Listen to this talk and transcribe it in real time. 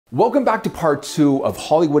Welcome back to part 2 of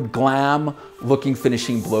Hollywood Glam Looking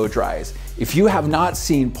Finishing Blow Dries. If you have not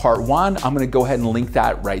seen part 1, I'm gonna go ahead and link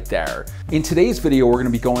that right there. In today's video, we're gonna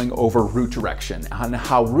be going over root direction and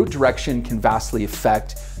how root direction can vastly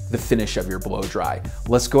affect the finish of your blow dry.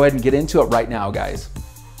 Let's go ahead and get into it right now, guys.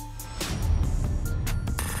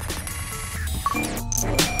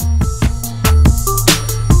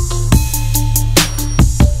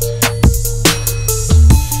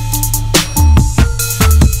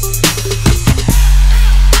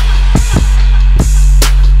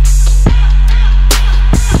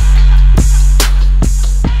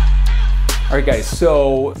 All right guys,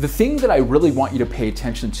 so the thing that I really want you to pay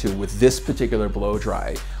attention to with this particular blow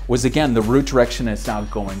dry was, again, the root direction is now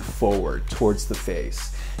going forward towards the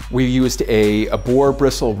face. We used a boar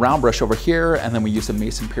bristle round brush over here, and then we used a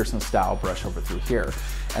Mason Pearson style brush over through here.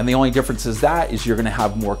 And the only difference is that you're gonna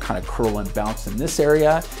have more kind of curl and bounce in this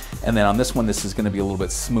area, and then on this one, this is gonna be a little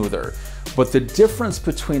bit smoother. But the difference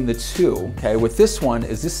between the two, okay, with this one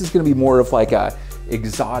is this is gonna be more of like a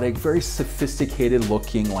exotic, very sophisticated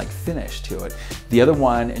looking like finish to it. The other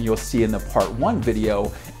one, and you'll see in the part 1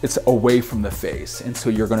 video, it's away from the face. And so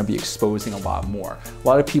you're gonna be exposing a lot more. A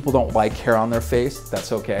lot of people don't like hair on their face,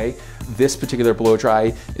 that's okay. This particular blow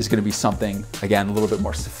dry is gonna be something, again, a little bit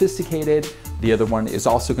more sophisticated. The other one is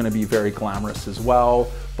also gonna be very glamorous as well,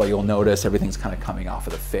 but you'll notice everything's kind of coming off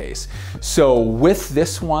of the face. So with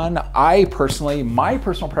this one, my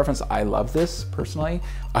personal preference, I love this personally.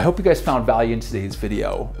 I hope you guys found value in today's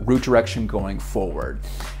video, root direction going forward.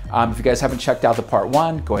 If you guys haven't checked out the part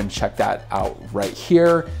 1, go ahead and check that out right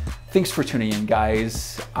here. Thanks for tuning in,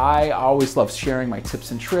 guys. I always love sharing my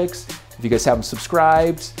tips and tricks. If you guys haven't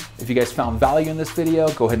subscribed, if you guys found value in this video,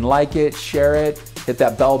 go ahead and like it, share it, hit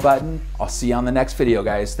that bell button. I'll see you on the next video,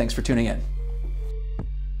 guys. Thanks for tuning in.